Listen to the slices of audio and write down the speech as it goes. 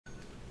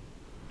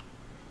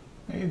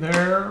Hey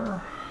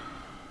there.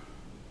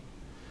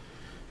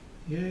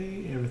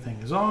 Yay, everything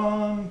is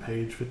on.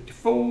 Page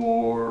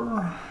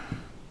 54.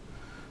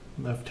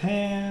 Left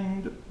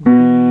hand, B,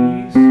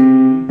 C,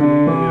 D,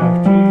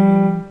 F, G.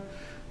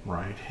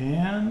 Right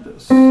hand,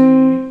 C,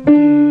 D,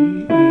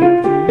 E,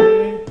 F, G,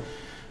 A.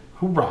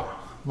 Hoorah!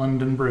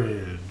 London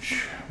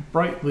Bridge.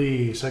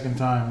 Brightly, second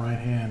time, right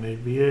hand,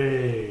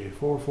 ABA.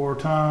 4/4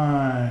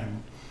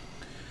 time.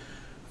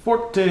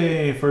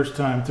 Forte, first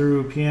time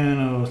through,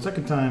 piano,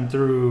 second time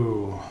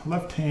through,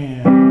 left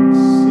hand,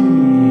 C,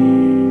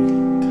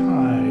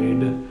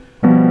 tied,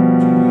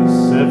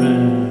 G7,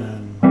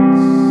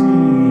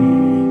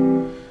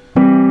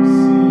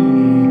 C,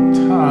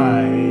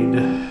 tied,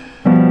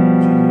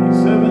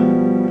 G7,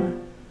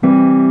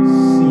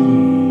 C,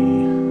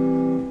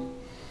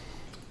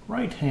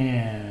 right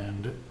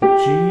hand, G,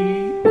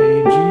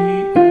 A, G,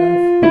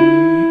 F, E,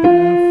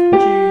 F,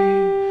 G,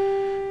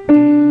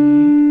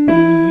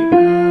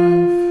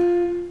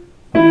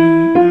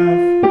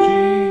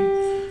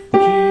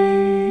 D,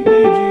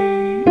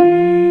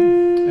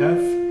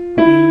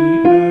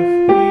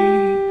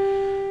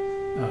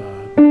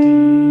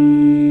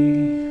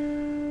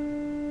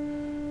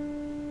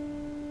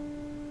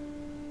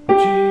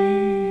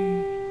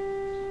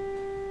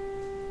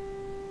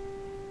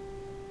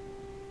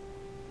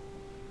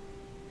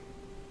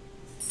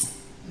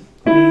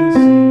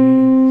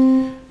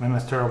 Man,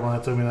 that's terrible.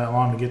 That took me that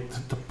long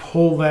to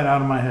pull that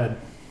out of my head.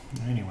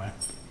 Anyway.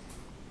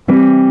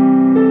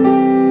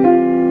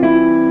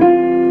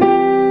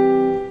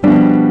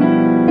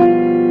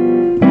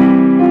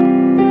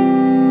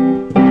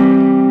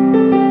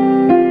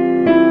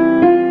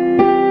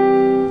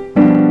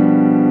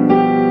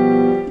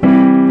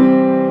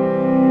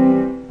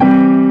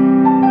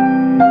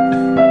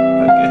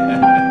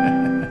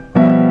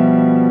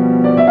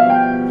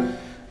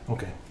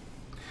 Okay.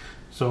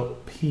 So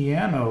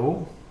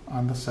piano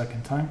on the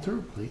second time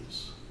through,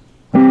 please.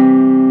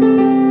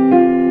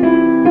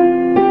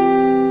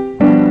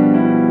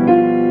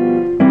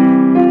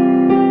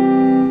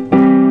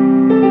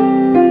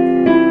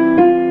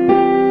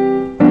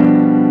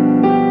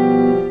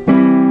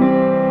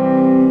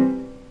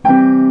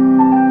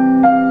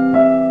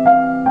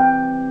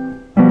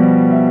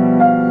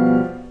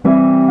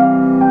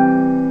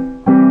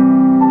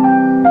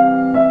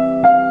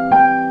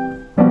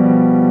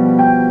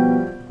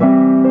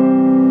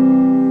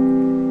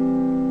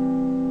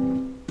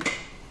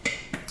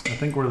 I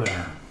think we're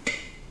there.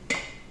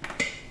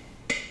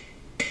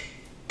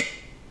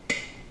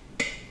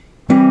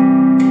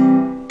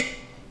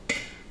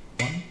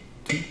 One,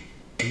 two,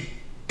 three,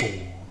 four.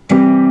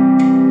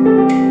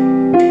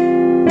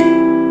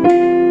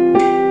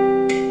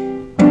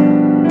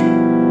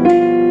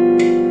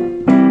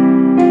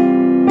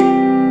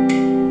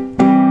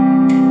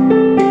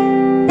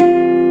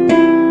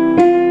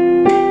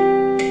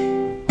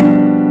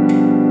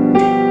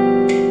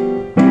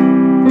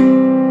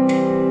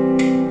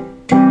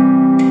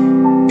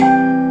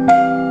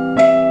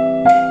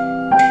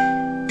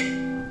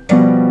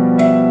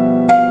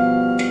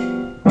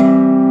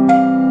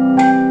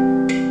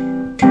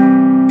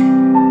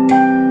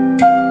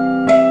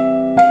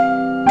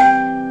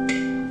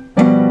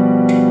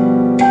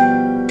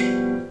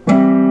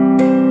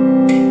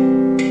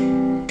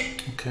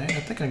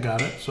 I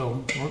got it,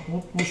 so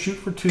we'll shoot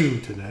for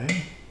 2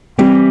 today.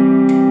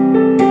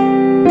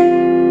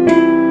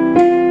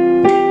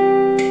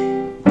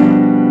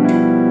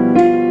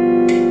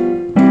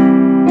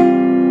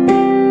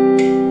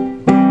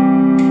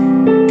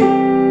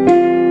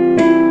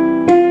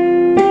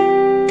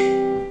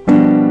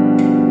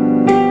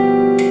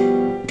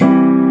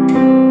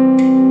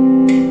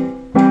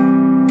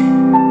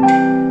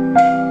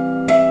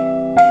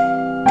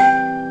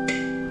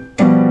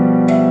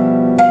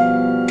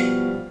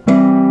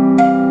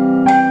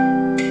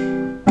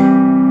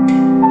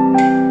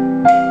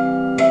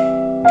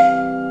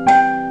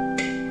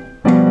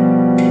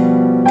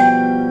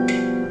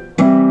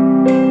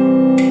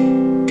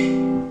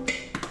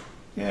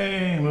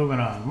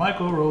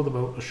 Row the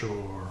boat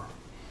ashore.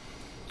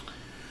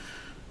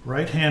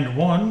 Right hand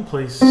 1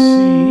 plays C,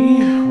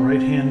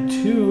 right hand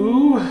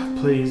 2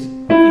 plays E,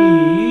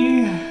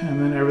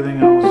 and then everything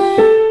else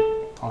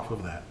off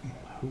of that.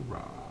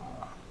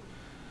 Hoorah.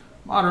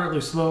 Moderately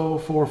slow,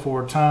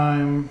 4/4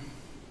 time.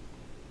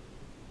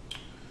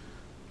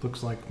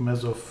 Looks like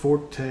mezzo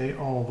forte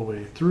all the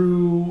way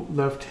through.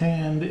 Left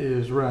hand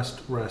is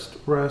rest, rest,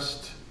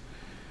 rest.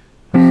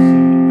 C,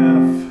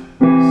 F,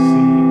 C,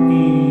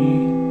 E,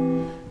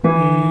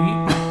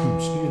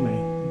 excuse me,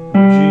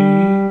 G,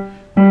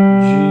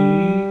 G,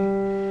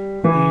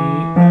 E,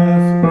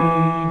 F, E,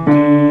 D,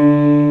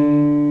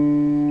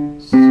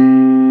 C,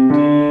 D,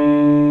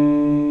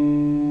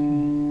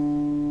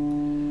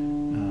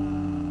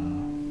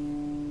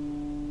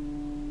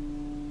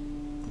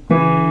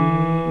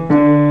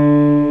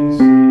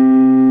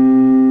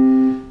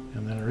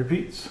 and then it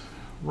repeats.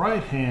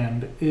 Right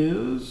hand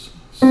is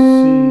C,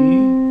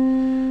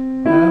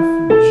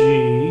 F,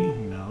 G,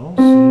 no,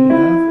 C,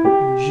 F,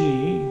 G.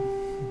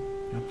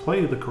 I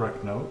play the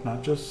correct note,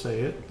 not just say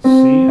it. C,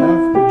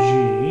 F, G.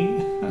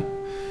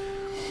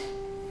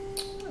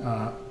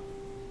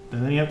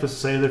 And then you have to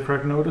say the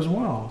correct note as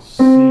well.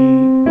 C, E,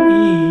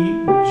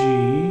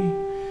 G.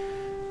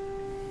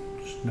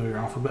 Just know your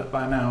alphabet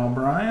by now,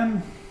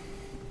 Brian.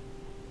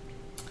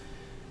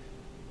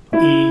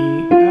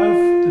 E, F,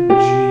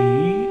 G,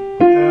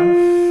 F,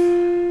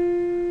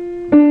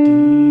 D,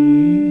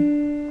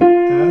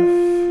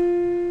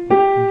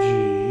 F, G.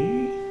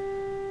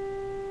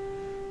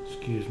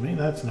 Excuse me,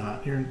 that's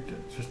not. You're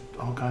just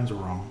all kinds of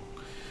wrong.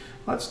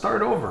 Let's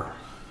start over.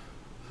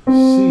 C,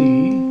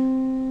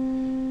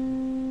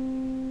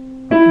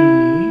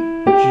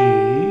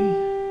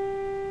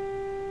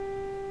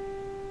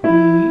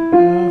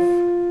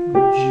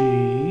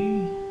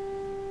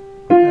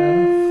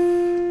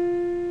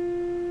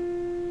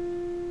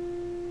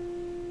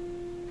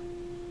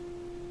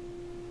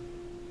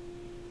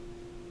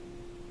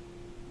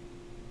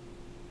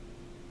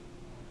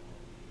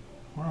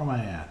 where am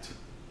I at?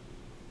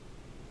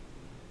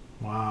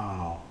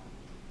 Wow.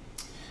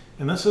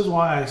 And this is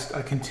why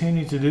I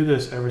continue to do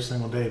this every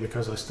single day,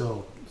 because I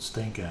still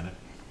stink at it.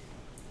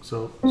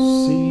 So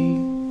C,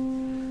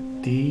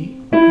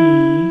 D, E,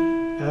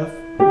 F,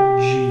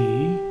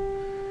 G,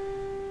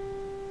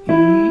 E,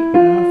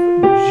 F,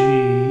 G,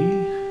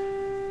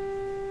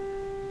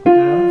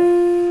 F,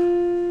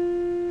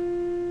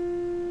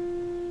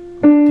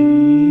 D.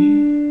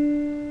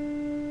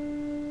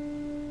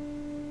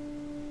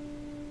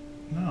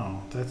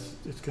 No,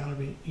 it's got to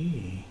be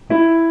E.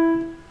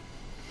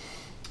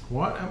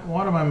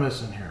 What am I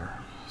missing here?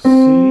 C, E,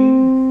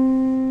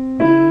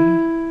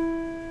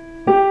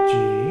 G,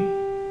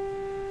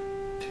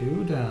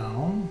 2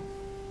 down,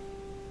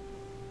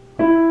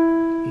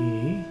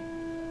 E,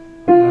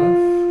 F,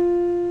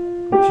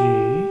 G,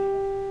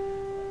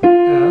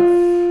 F,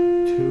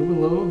 2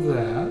 below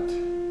that,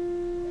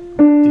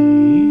 D.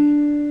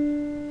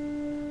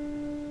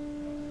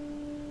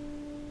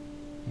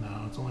 No,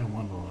 it's only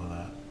 1 below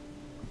that.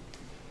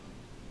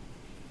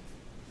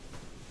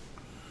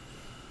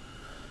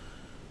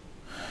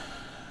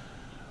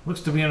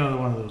 Looks to be another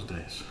one of those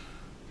days.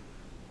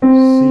 C,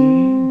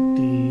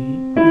 D,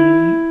 E,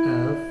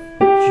 F,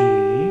 G,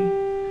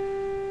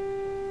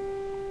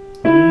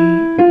 E,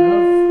 F,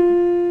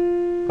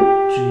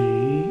 G,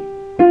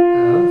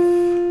 F,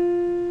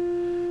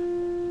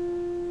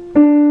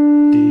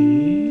 D.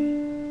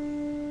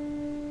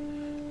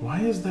 Why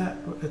is that?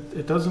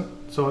 It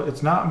doesn't, so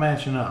it's not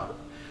matching up.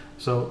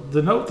 So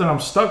the note that I'm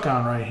stuck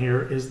on right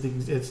here is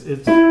it's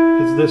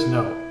this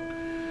note.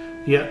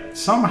 Yet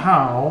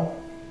somehow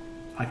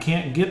I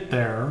can't get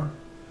there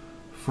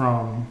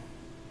from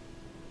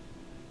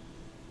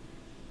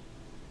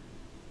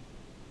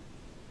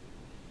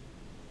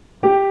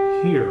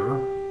here,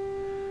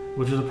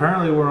 which is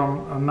apparently where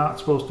I'm not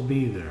supposed to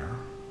be there.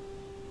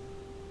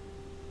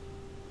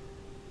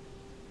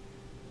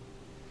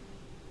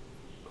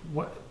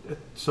 What?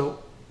 So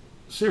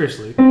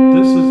seriously,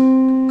 this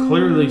is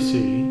clearly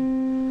C.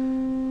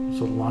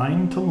 So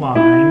line to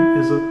line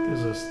is a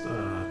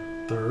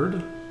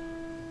third.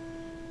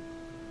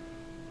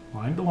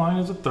 Line to line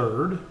is a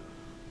third.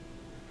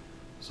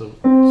 So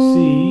C,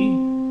 E,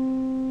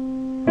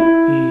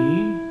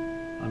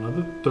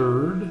 another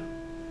third,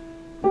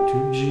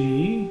 to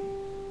G,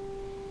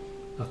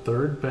 a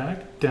third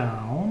back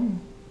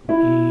down, E,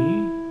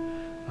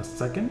 a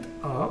second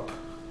up,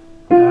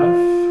 F.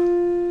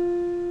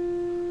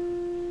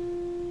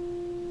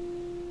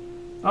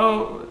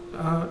 Oh,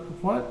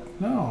 what?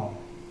 No.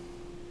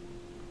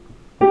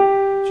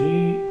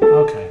 G,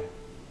 okay.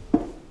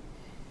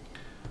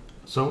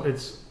 So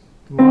it's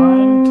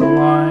line to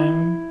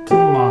line to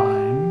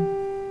line,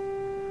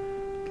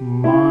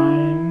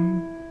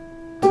 line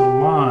to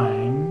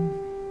line,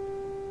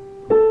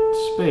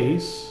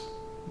 space,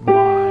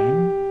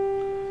 line,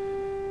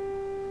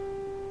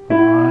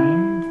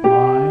 line,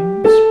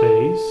 line,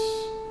 space,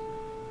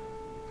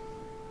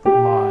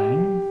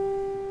 line,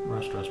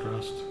 rest, rest,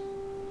 rest.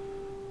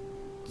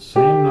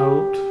 Same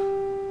note.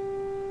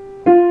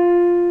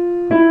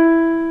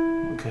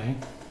 Okay.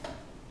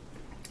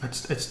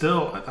 It's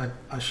still,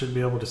 I should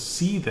be able to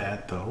see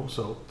that though.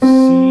 So C, E,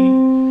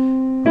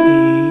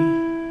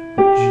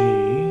 G,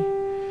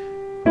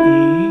 E,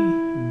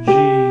 G,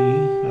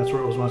 that's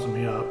where it was messing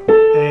me up.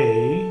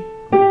 A,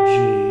 G,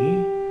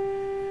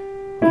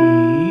 E,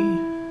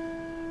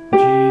 G,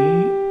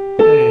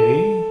 A,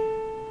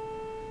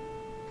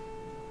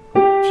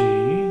 G,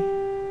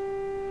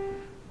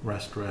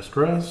 rest, rest,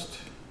 rest,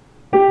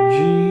 G,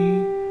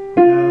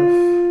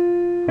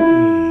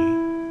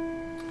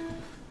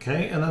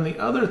 okay, and then the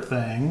other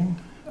thing,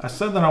 I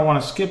said that I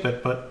want to skip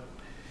it, but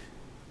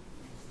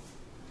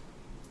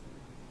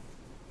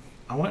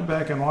I went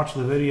back and watched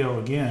the video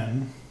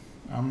again.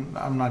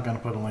 I'm not going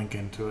to put a link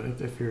into it.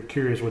 If you're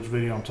curious which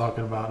video I'm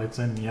talking about, it's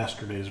in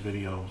yesterday's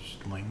video's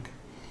link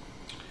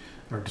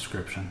or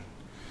description.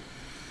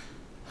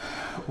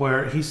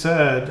 Where he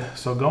said,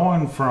 so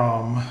going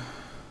from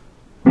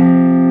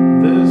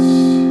this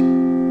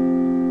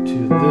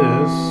to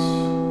this,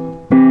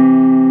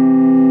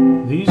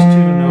 these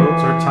two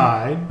notes are tied.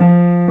 tied,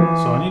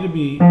 so I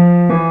need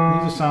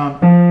to sound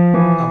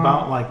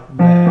about like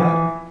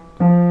that.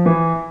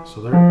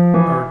 So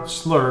they're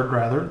slurred,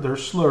 rather. They're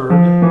slurred,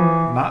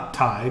 not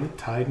tied.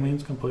 Tied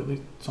means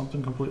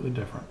something completely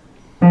different.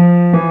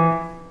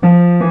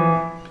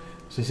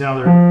 So you see how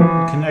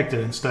they're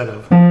connected instead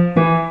of.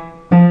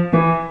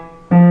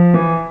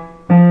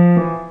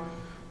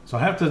 So I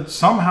have to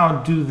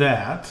somehow do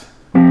that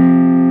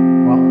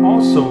while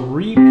also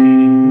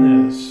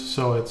repeating this.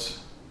 So it's,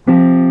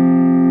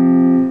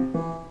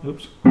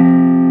 oops.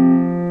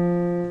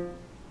 And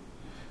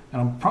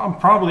I'm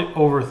probably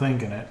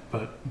overthinking it,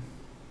 but.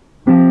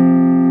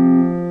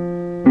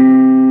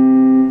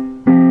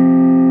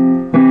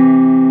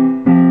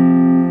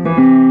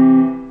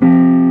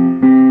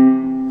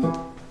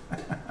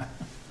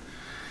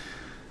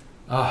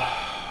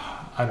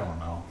 I don't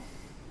know.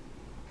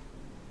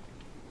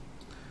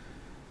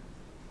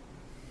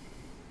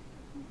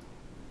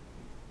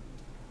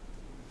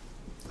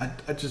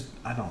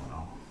 I don't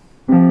know.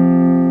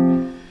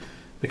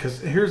 Because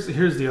here's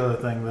the other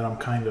thing that I'm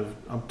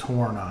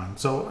torn on.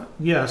 So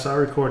yes, I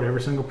record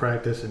every single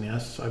practice, and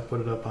yes, I put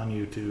it up on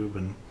YouTube,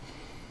 and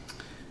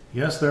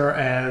yes, there are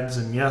ads,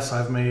 and yes,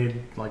 I've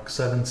made like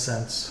 7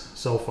 cents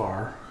so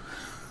far.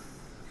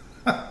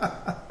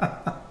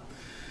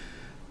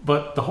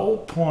 But the whole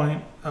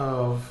point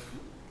of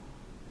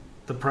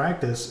the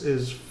practice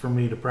is for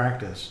me to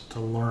practice, to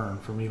learn,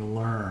 for me to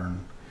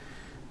learn,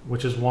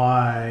 which is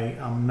why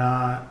I'm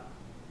not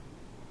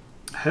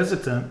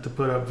hesitant to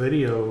put up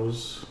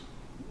videos,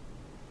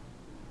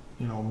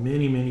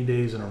 many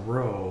days in a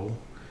row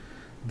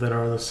that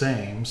are the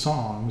same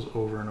songs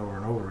over and over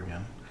and over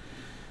again.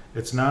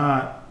 It's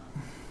not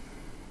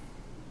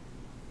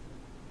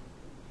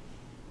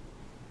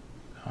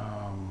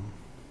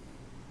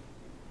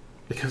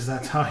because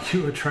that's how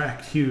you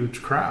attract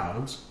huge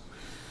crowds.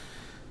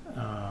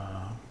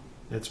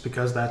 It's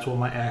because that's what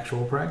my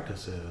actual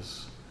practice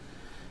is.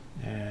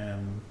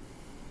 And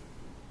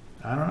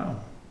I don't know,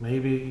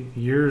 maybe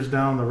years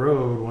down the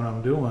road when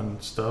I'm doing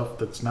stuff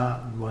that's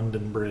not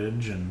London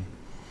Bridge and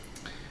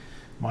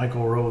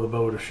Michael row the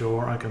boat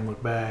ashore, I can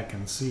look back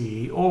and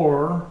see,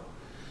 or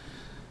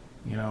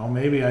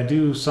maybe I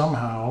do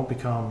somehow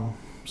become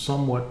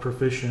somewhat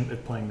proficient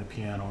at playing the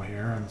piano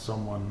here, and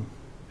someone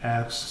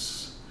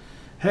asks,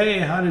 hey,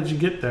 how did you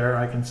get there?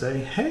 I can say,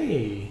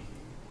 hey,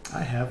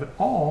 I have it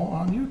all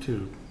on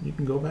YouTube. You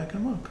can go back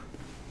and look.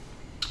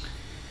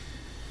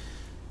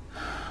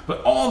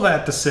 But all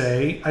that to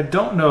say, I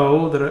don't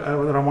know that I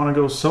want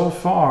to go so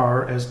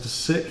far as to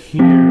sit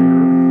here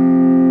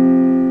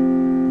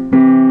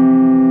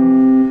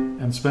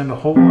and spend a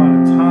whole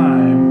lot of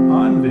time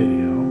on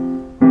video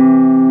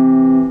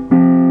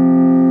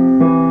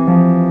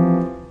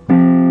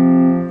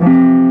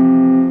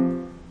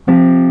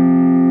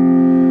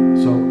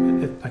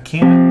I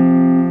can't.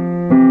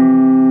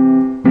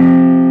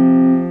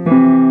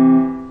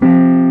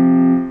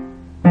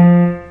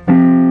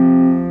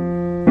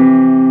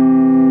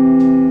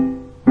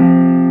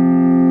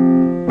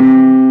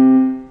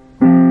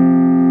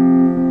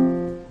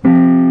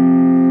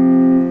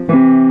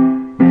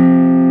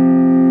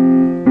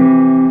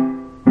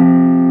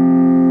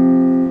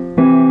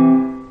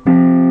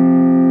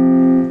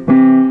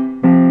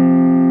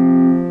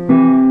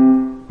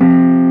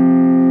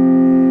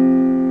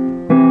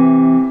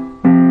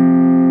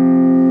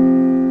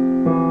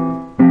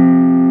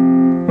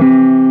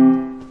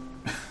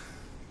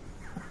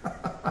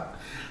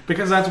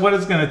 Because that's what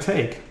it's going to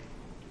take.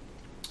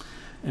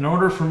 In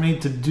order for me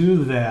to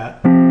do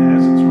that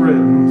as it's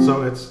written,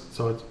 so it's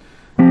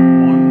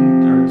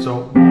 1,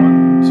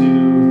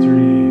 2,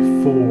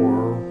 3,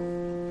 4,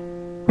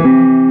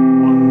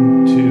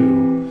 1,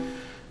 2,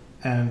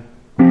 and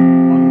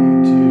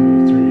 1,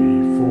 2,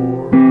 3,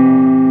 4, 1,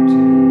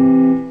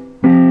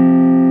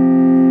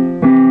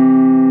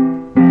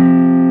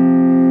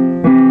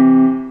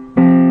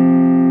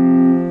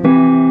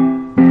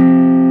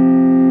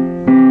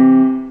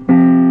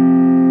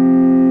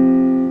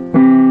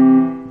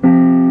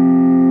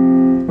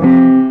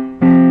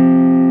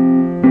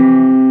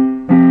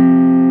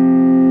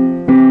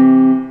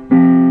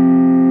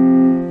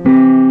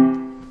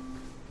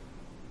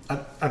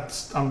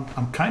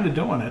 I'm kind of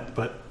doing it,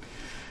 but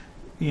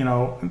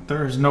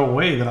there's no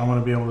way that I'm going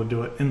to be able to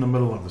do it in the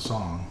middle of the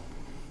song.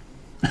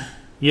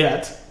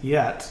 yet.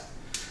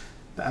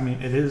 I mean,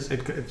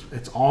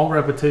 it's all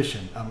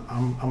repetition.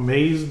 I'm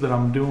amazed that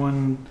I'm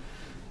doing,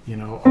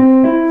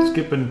 I'm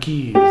skipping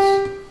keys.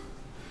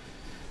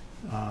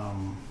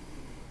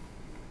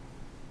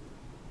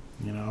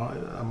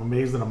 I'm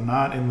amazed that I'm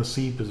not in the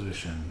C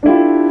position,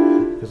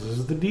 because this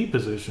is the D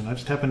position. I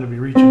just happen to be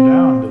reaching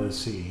down to the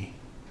C.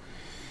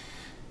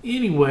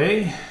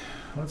 Anyway,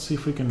 let's see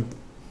if we can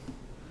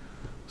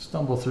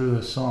stumble through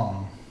this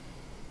song,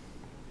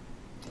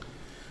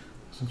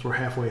 since we're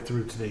halfway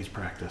through today's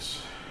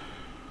practice.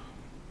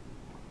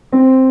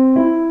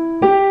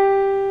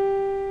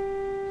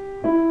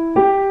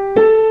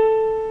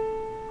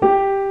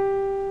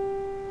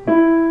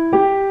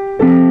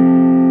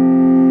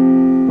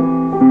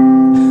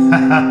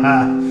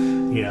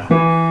 Yeah.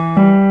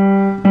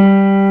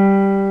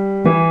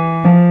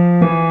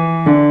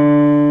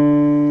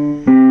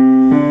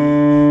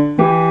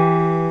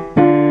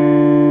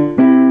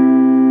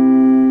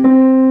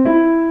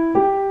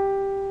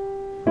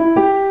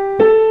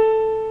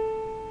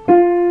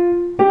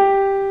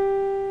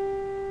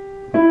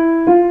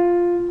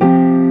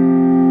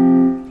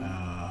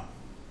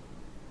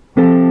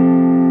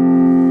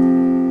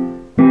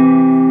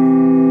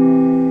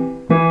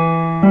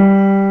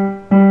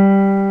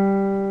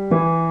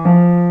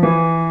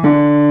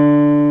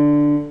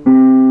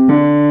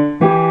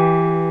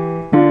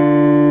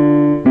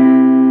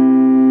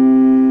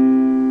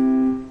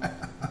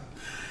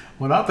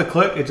 Without the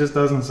click, it just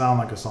doesn't sound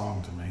like a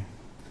song to me.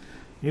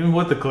 Even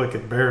with the click,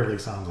 it barely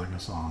sounds like a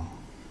song.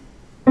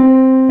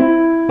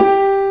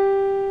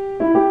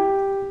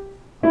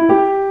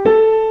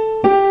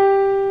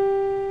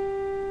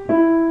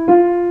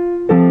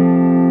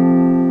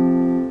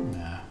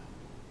 Nah.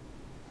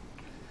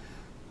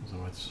 So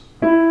it's...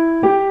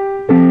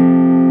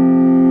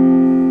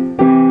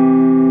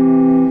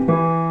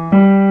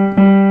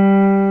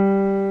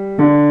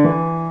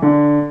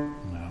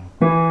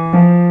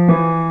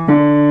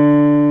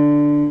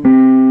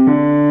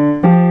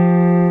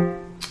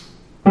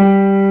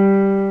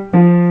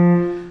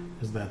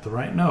 the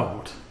right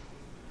note.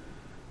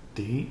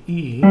 D,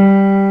 E,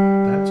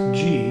 that's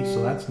G,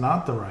 so that's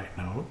not the right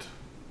note.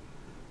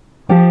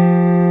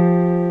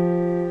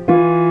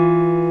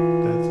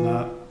 That's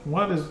not,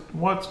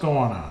 what's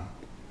going on?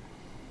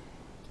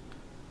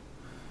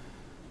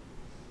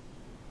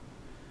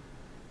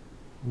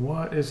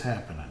 What is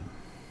happening?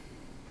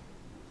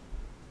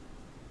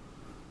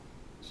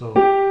 So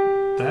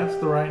that's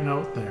the right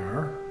note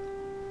there.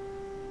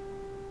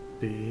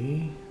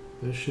 B,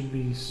 this should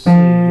be C,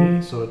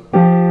 so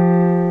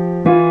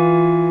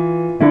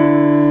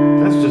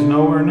that's just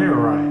nowhere near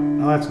right.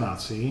 No, that's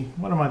not C.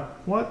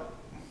 What?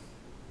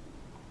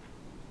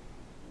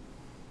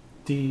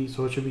 D,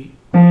 so it should be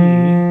E.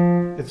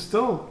 It's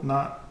still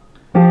not.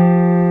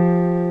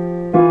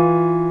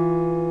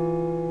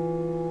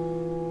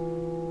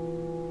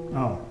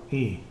 Oh,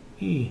 E.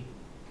 E.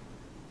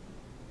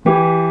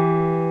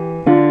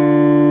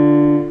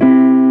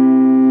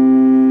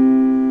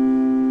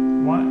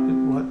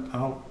 What?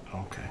 Oh,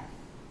 okay.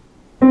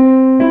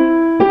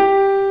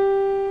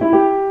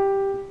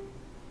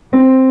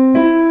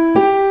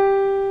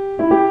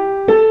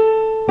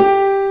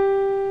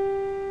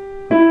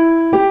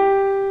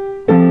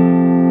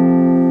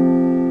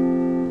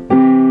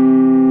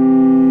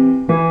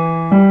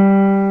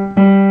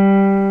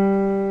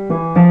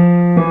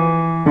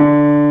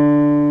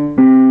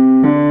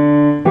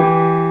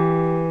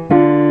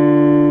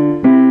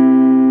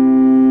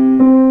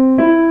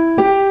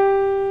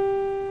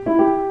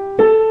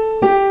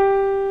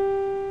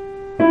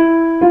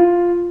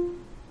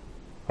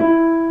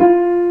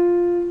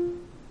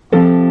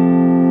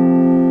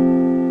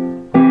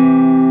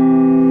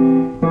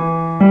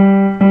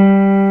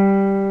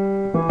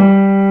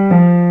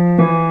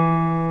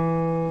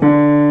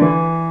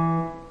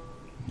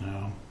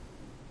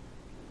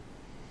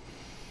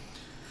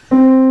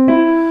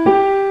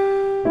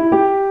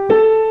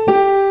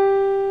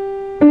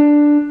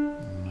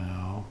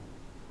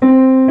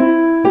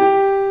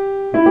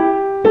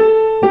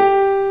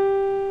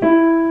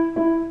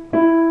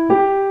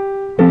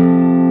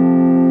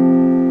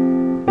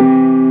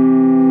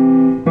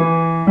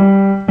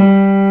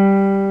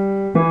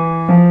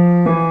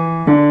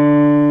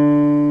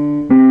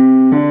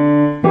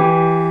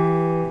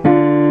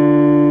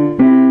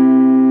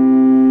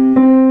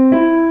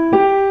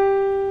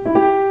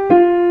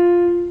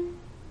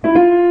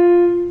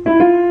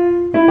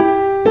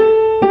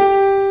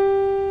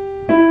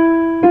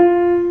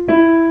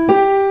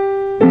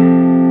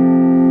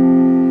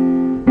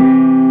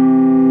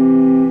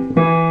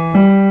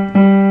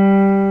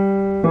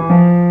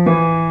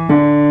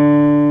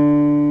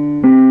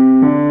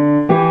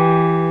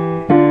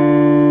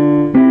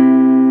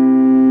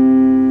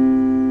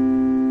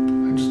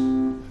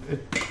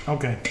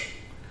 Okay,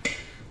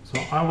 so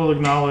I will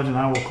acknowledge and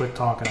I will quit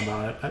talking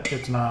about it.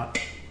 It's not,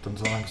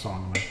 doesn't sound like a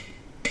song to me.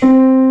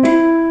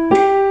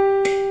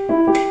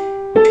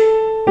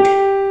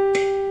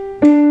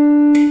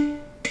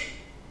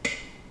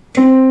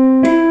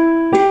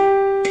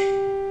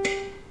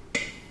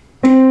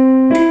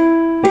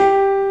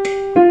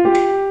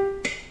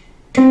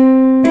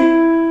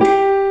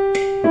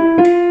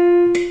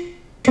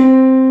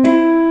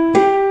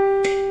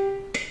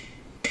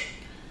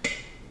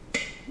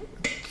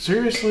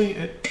 Seriously,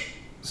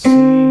 C, E,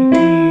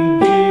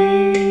 G,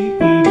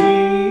 E,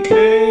 G,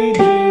 A, G,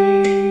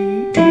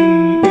 E,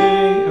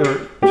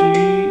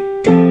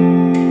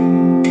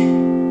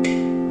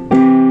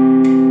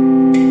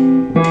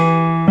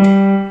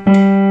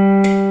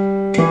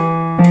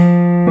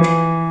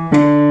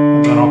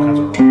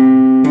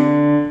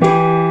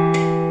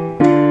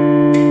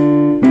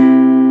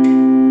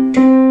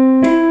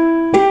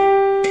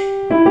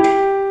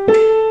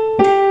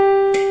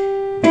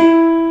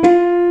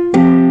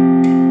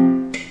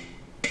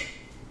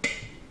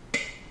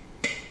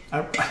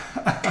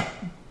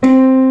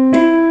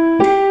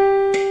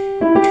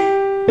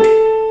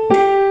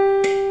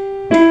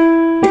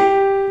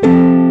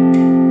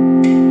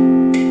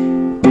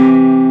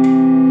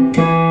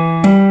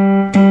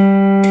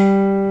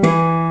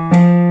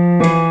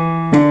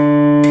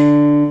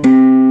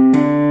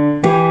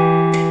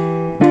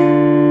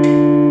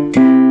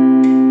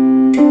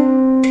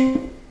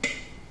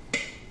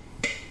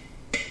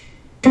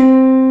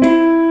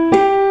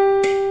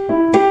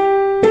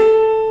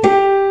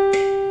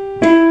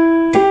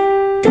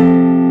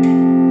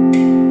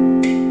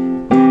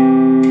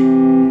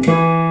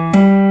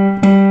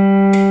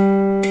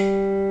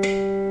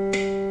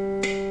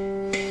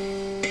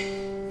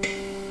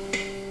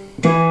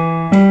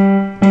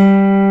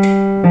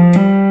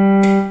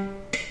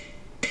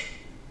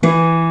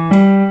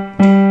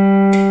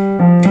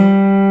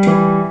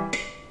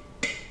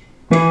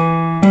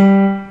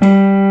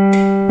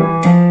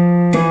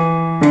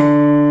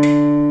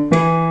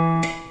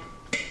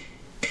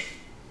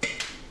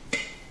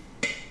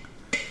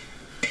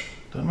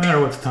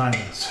 time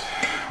this.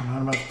 We're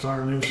not about to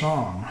start a new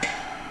song.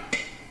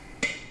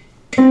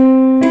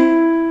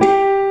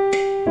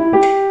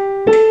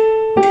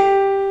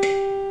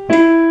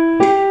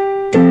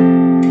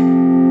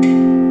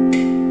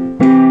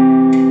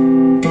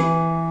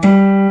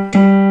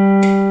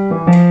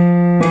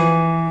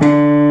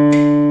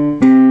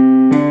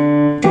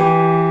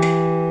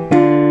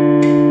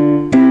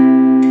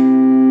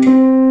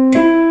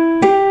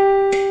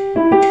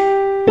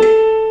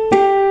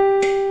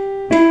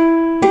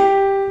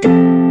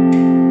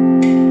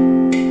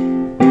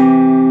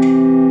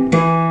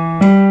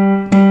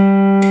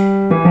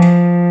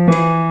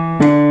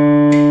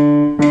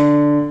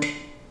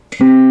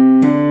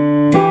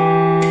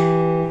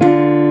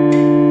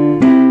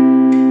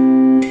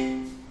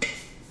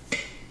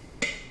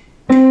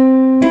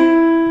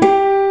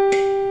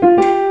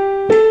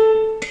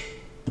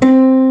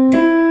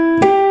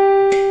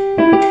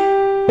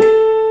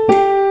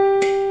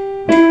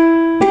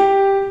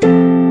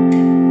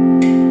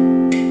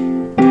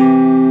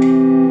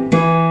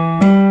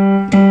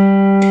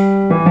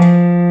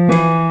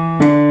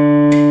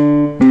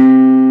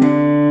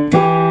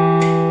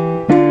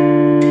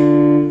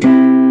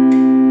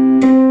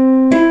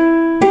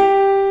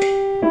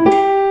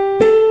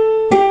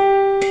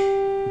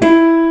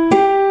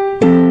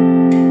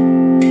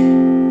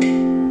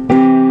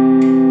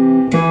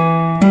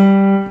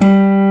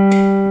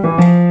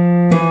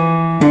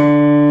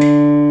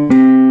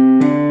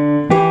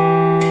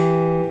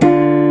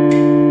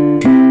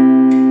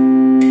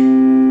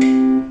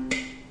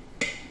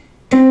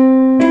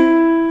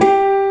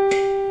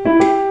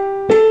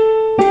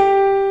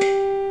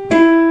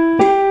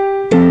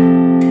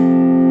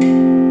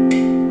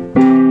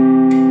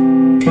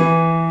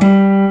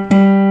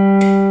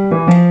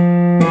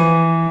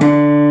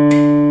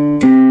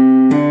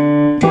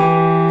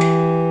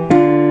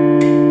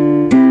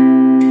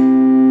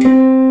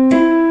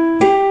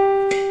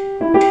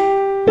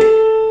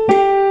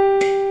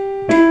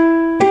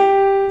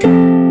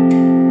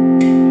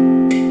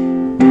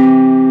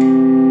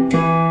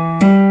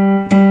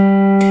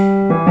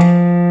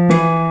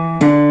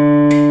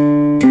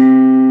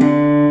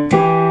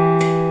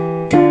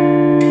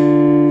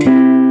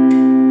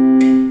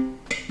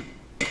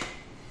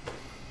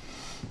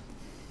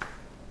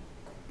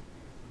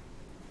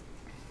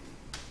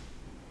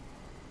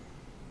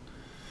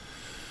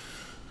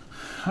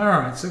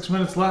 Alright, 6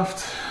 minutes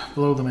left.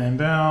 Blow the man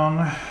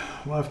down.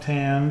 Left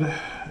hand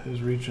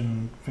is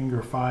reaching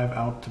finger 5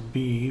 out to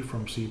B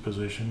from C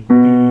position.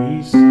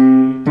 B, C,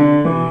 D,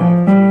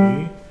 F,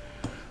 G.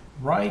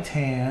 Right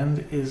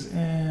hand is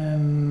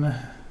in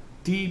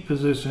D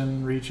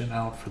position, reaching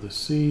out for the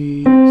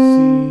C,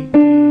 C, D,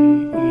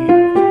 E,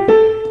 F, G,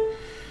 A.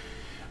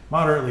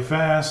 Moderately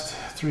fast,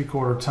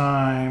 3/4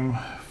 time,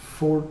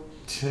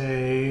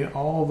 forte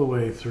all the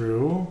way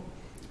through.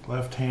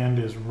 Left hand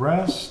is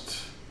rest.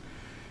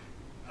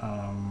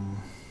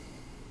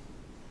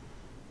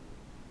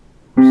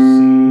 C,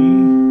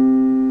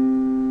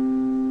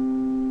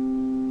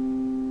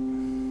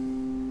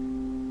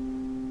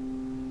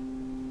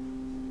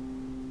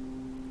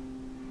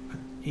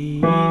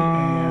 E,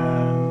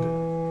 and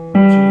G.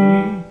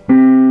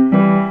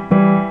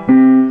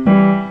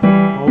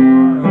 Over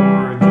and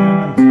over again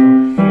until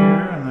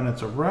here, and then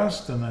it's a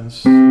rest, and then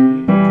C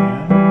again,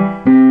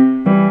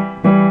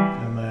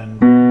 and then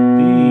B,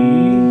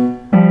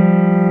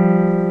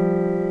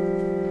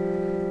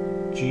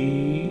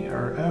 G,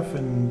 or F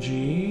and G.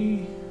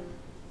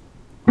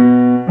 Over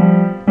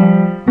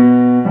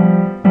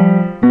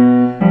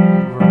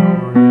and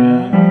over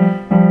again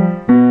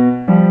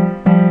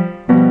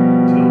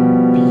till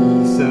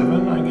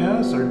B7, I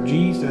guess, or G.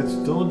 That's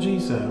still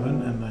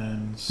G7, and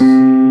then C,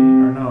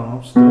 or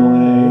no, still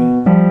A,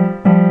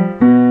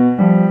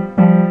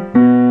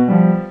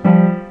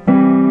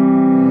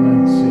 and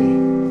then C,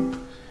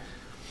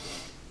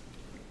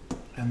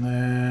 and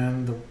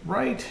then the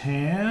right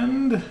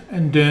hand,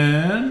 and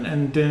then,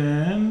 and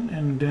then,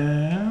 and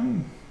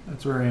then,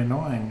 that's very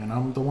annoying, and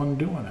I'm the one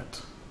doing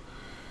it,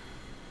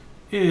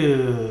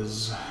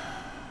 is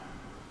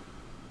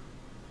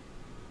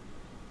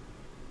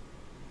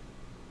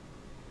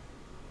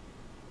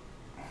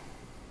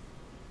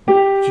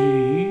G,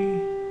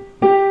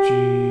 G,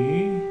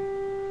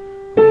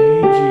 A,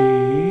 G,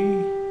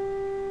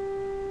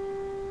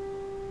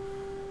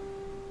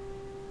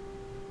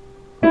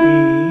 E,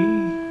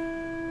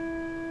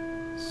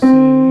 C,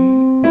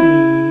 E,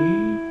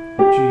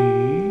 G,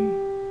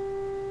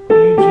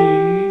 A, G,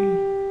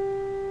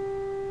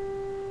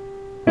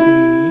 E,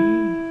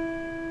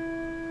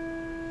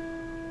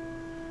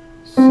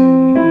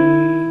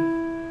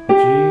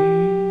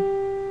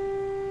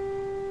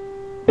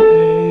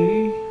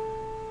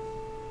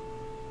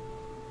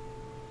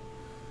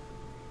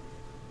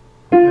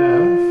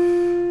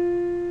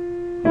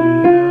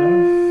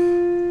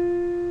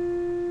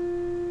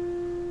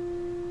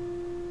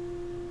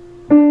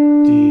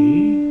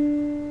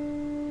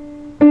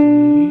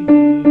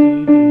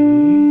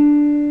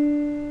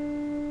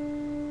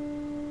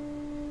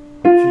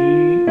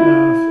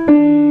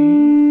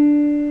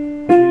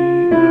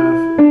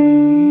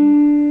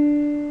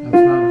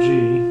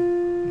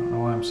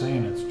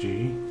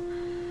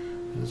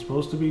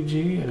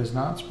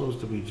 supposed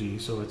to be G,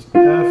 so it's F, E,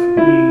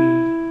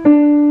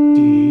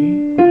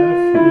 D,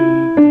 F, E,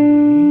 D,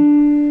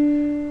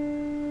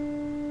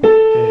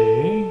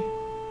 A,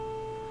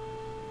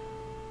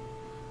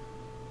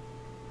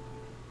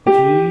 G,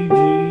 G,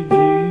 G,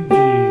 G,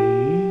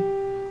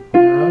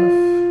 F,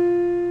 E,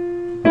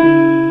 D,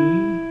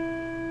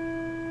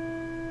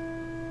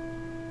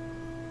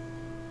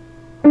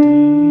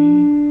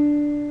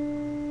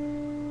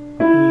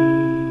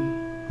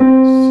 E,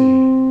 C.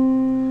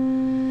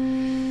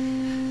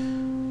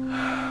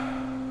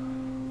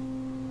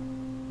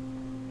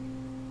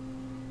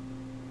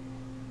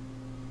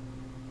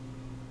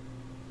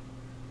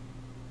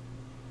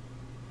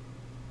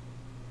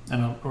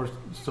 And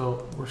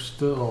we're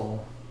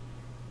still,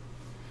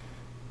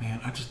 man,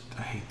 I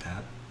hate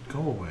that. Go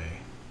away.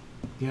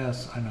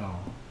 Yes, I know.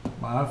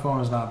 My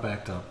iPhone is not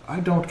backed up. I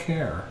don't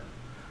care.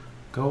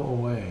 Go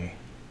away.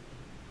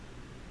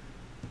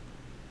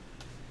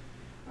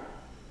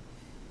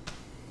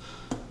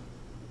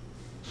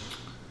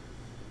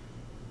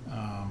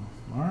 All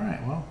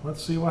right, well,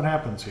 let's see what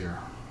happens here.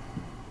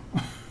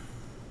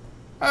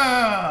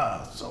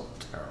 So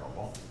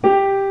terrible.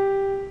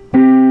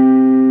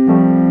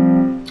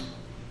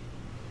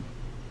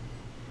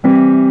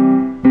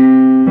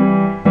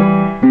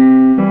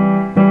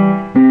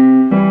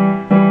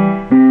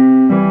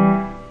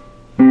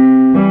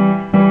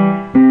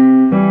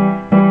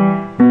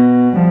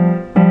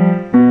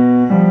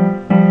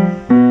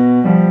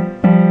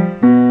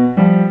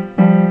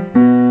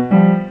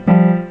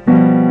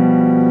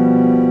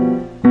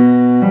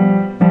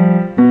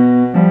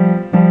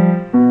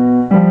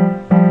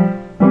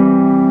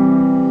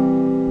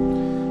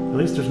 At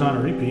least there's not a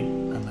repeat,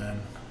 and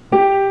then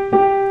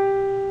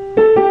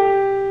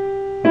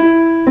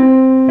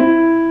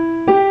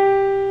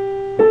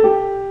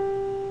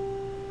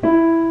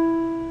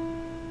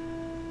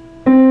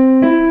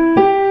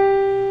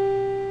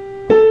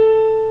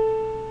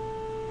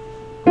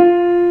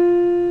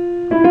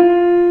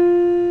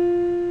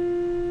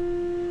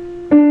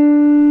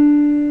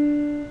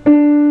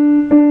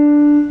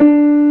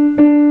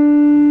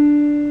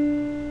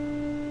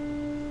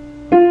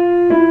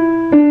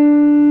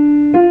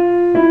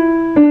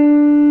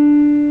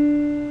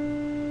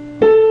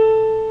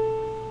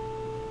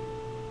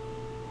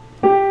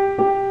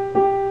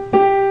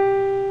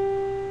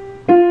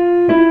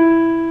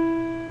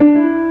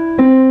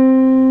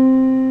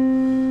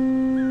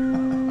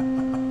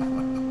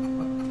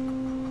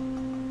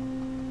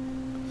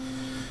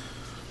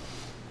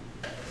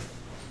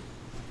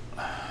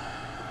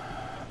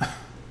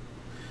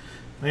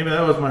maybe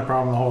that was my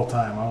problem the whole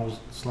time. I was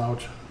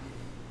slouching.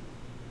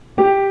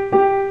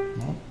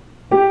 Nope.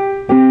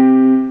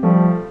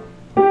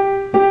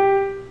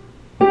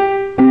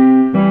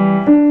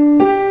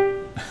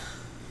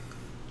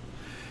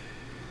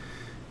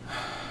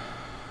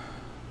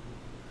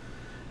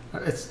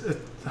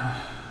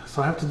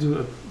 So I have to do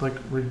a like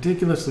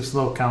ridiculously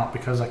slow count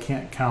because I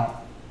can't count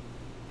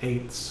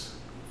eighths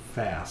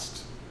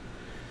fast.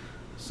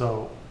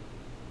 So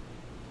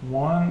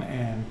 1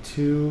 and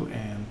 2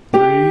 and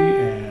 3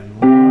 and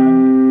 1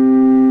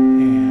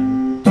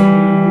 and 2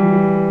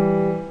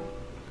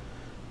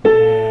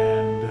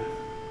 and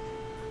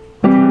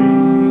 3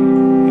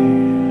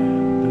 and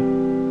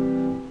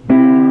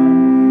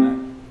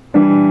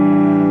 1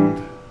 and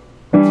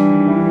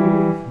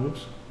 2.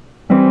 Oops.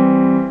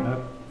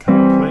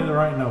 Gotta play the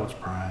right notes,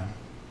 Brian.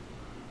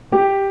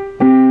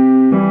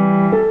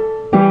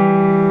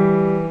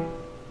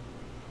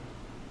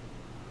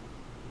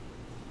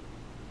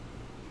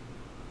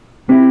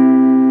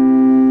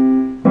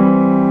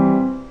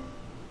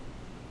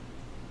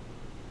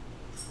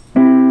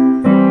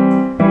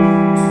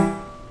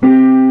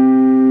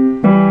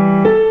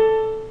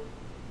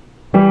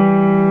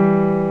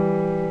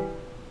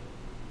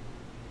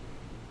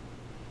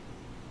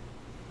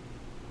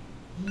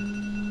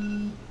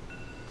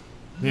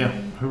 Yeah,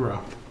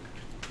 hoorah.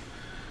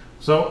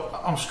 So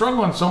I'm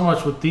struggling so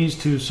much with these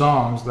two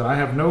songs that I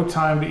have no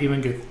time to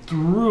even get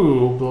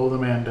through Blow the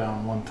Man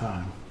Down one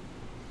time.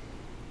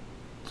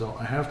 So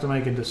I have to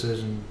make a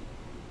decision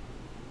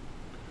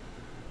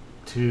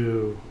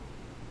to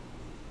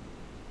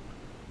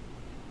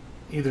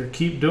either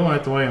keep doing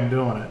it the way I'm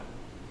doing it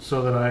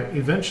so that I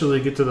eventually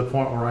get to the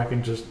point where I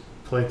can just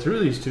play through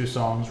these two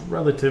songs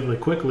relatively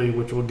quickly,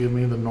 which will give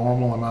me the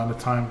normal amount of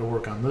time to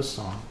work on this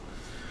song.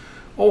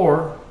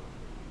 Or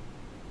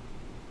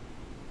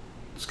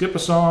skip a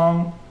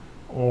song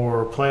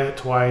or play it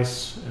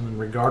twice and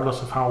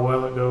regardless of how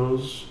well it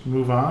goes,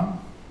 move on.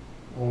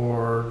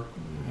 Or,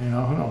 who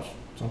knows,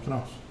 something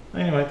else.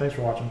 Anyway, thanks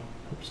for watching.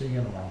 Hope to see you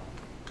again tomorrow.